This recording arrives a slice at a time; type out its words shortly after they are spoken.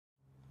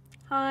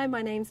Hi,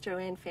 my name's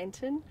Joanne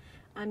Fenton.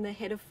 I'm the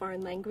Head of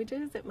Foreign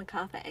Languages at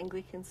Macarthur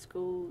Anglican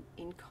School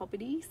in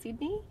Cobbitty,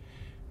 Sydney.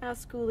 Our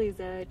school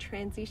is a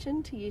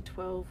transition to Year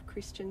 12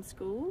 Christian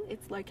school.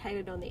 It's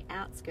located on the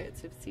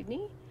outskirts of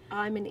Sydney.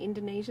 I'm an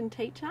Indonesian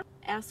teacher.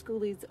 Our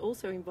school is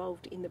also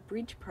involved in the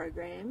Bridge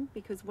program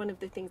because one of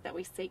the things that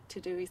we seek to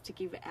do is to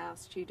give our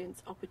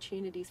students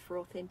opportunities for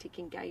authentic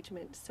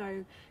engagement.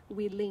 So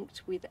we're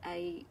linked with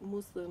a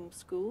Muslim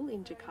school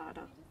in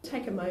Jakarta.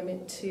 Take a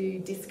moment to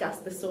discuss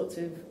the sorts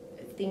of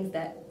things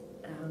that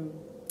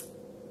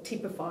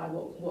typify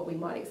what we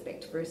might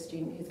expect for a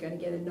student who's going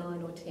to get a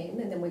 9 or 10,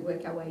 and then we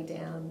work our way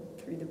down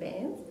through the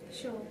bands.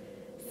 Sure.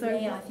 So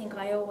I think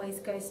I always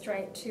go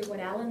straight to what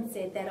Alan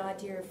said, that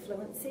idea of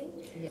fluency.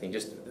 I think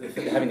just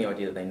having the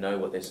idea that they know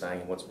what they're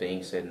saying and what's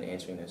being said and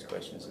answering those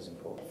questions is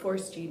important. For a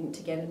student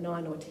to get a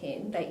 9 or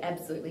 10, they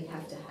absolutely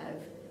have to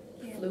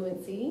have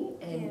fluency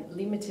and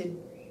limited,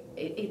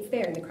 it's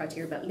there in the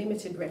criteria, but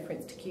limited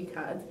reference to cue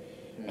cards.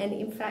 And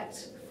in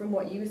fact, from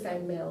what you were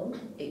saying, Mel,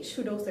 it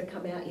should also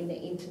come out in their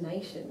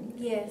intonation.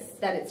 Yes.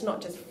 That it's not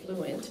just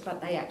fluent,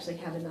 but they actually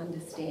have an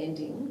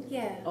understanding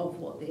of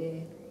what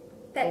they're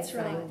That's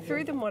right.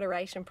 Through the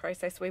moderation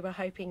process, we were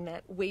hoping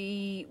that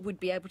we would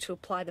be able to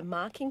apply the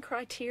marking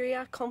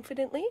criteria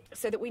confidently,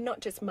 so that we not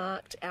just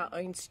marked our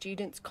own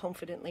students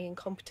confidently and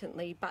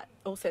competently, but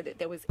also that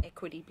there was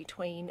equity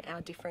between our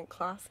different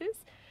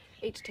classes.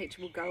 Each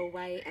teacher will go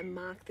away and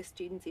mark the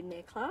students in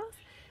their class.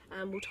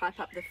 We'll type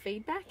up the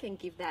feedback and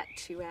give that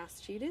to our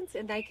students,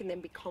 and they can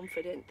then be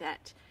confident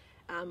that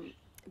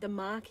the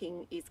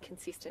marking is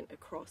consistent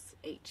across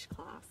each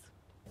class.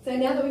 So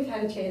now that we've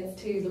had a chance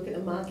to look at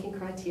the marking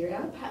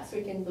criteria, perhaps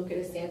we can look at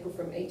a sample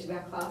from each of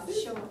our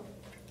classes. Sure.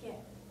 Yeah.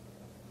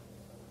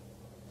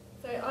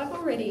 So I've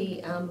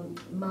already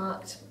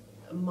marked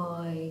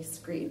my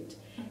script,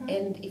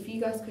 and if you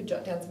guys could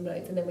jot down some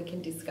notes and then we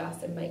can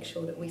discuss and make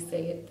sure that we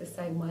see it the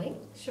same way.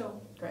 Sure.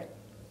 Great.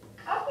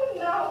 Aku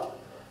tahu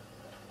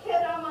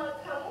kerama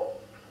kamu.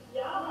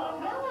 Ya.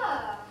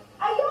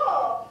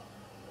 Ayo.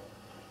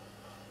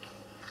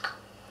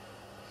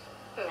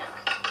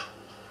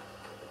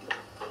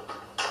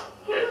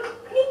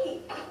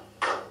 Nikki.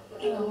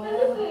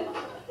 Elizabeth.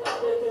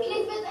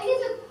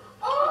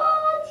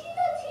 Oh,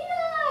 Tina.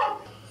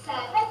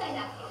 Saya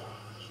tanya.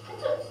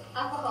 Betul.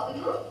 Apa kau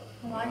ibu?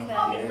 I like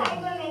Kau that. bisa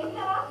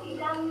implementasi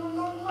dan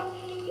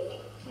memenuhi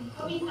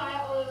hobi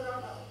saya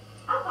olahraga.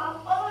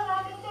 Apa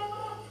olahraga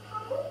favorit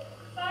kamu?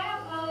 Saya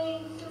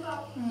paling suka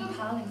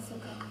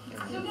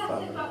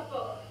sepak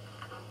bola.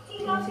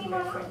 Limited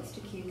reference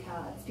to cue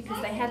cards,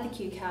 because they had the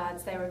cue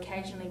cards, they were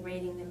occasionally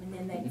reading them and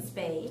then they'd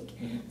speak,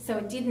 so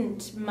it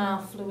didn't mar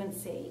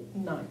fluency.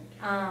 No.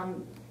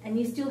 And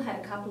you still had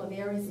a couple of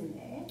errors in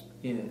there.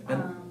 Yeah,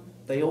 and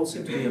they all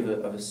seem to be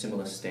of a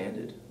similar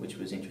standard, which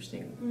was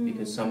interesting,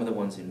 because some of the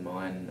ones in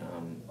mine,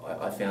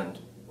 I found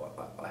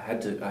I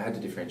had to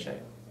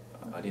differentiate.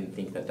 I didn't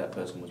think that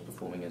person was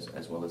performing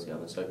as well as the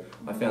other, so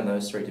I found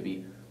those three to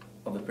be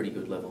of a pretty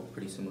good level,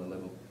 pretty similar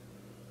level.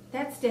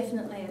 That's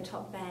definitely a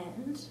top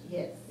band.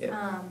 Yes.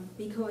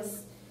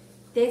 Because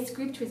their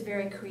script was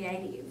very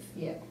creative.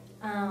 Yeah.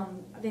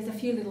 There's a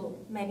few little,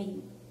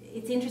 maybe,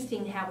 it's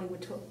interesting how we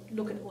would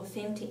look at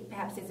authentic.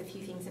 Perhaps there's a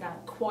few things that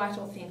aren't quite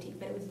authentic,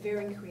 but it was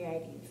very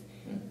creative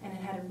and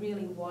it had a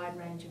really wide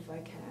range of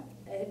vocab.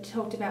 It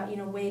talked about,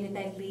 where did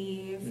they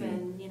live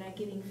and,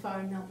 giving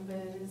phone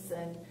numbers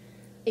and...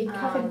 It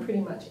covered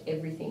pretty much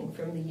everything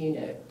from the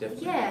unit.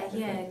 Definitely.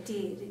 Yeah, it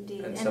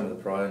did. And some of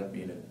the prior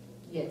unit.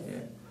 Yes.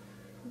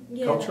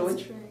 Yeah, Culturally?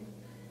 that's true.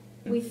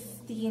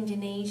 With the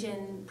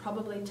Indonesian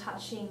probably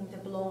touching the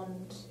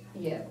blonde.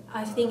 Yeah.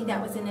 I think that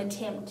was an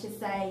attempt to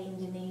say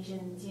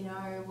Indonesians,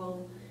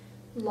 will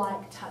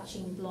like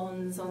touching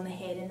blondes on the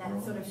head and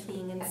that sort of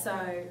thing, and so...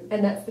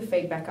 And that's the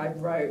feedback I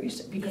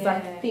wrote, because I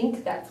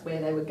think that's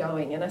where they were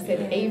going. And I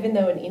said, even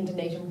though an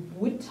Indonesian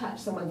would touch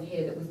someone's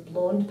hair that was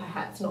blonde,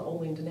 perhaps not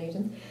all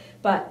Indonesians,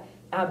 but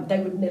they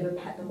would never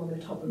pat them on the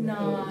top of the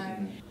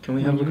head. Can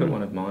we have a look at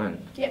one of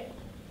mine? Yep.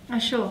 Oh,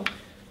 sure.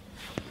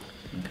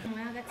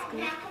 Wow, that's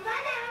good.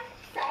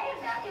 Saya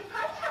nak ke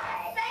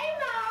pantai. Saya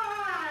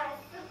mas.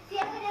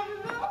 Siapa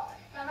namamu?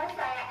 Nama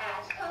saya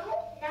Ash. Kamu?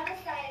 Nama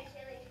saya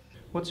Tilly.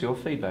 What's your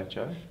feedback,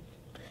 Joe?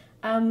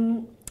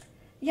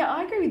 Yeah,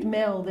 I agree with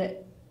Mel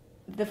that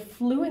the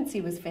fluency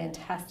was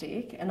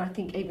fantastic, and I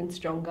think even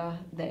stronger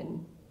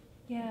than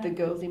the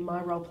girls in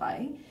my role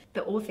play.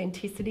 The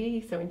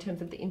authenticity, so in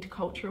terms of the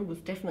intercultural, was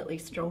definitely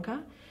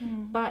stronger,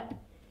 but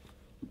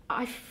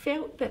I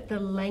felt that the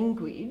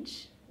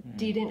language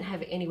didn't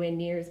have anywhere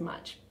near as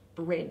much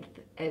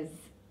breadth as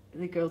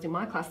the girls in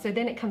my class. So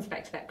then it comes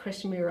back to that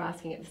question we were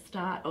asking at the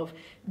start of,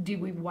 do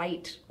we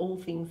weight all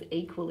things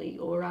equally,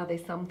 or are there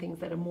some things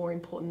that are more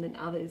important than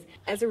others?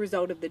 As a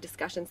result of the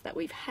discussions that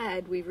we've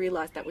had, we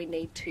realised that we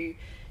need to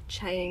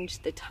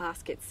change the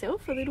task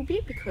itself a little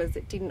bit, because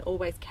it didn't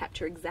always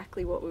capture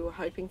exactly what we were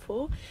hoping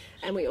for,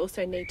 and we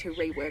also need to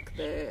rework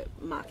the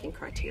marking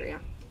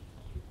criteria.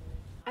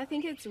 I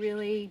think it's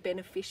really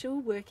beneficial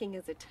working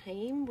as a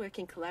team,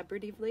 working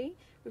collaboratively.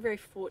 We're very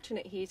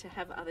fortunate here to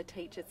have other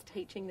teachers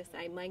teaching the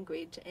same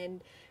language,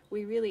 and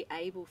we're really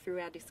able through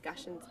our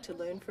discussions to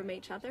learn from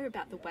each other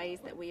about the ways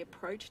that we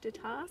approached a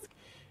task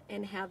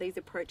and how these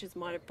approaches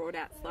might have brought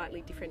out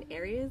slightly different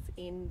areas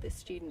in the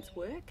students'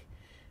 work.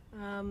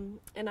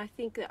 And I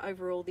think that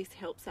overall this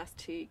helps us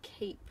to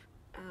keep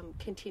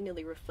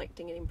continually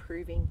reflecting and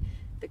improving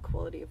the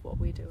quality of what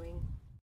we're doing.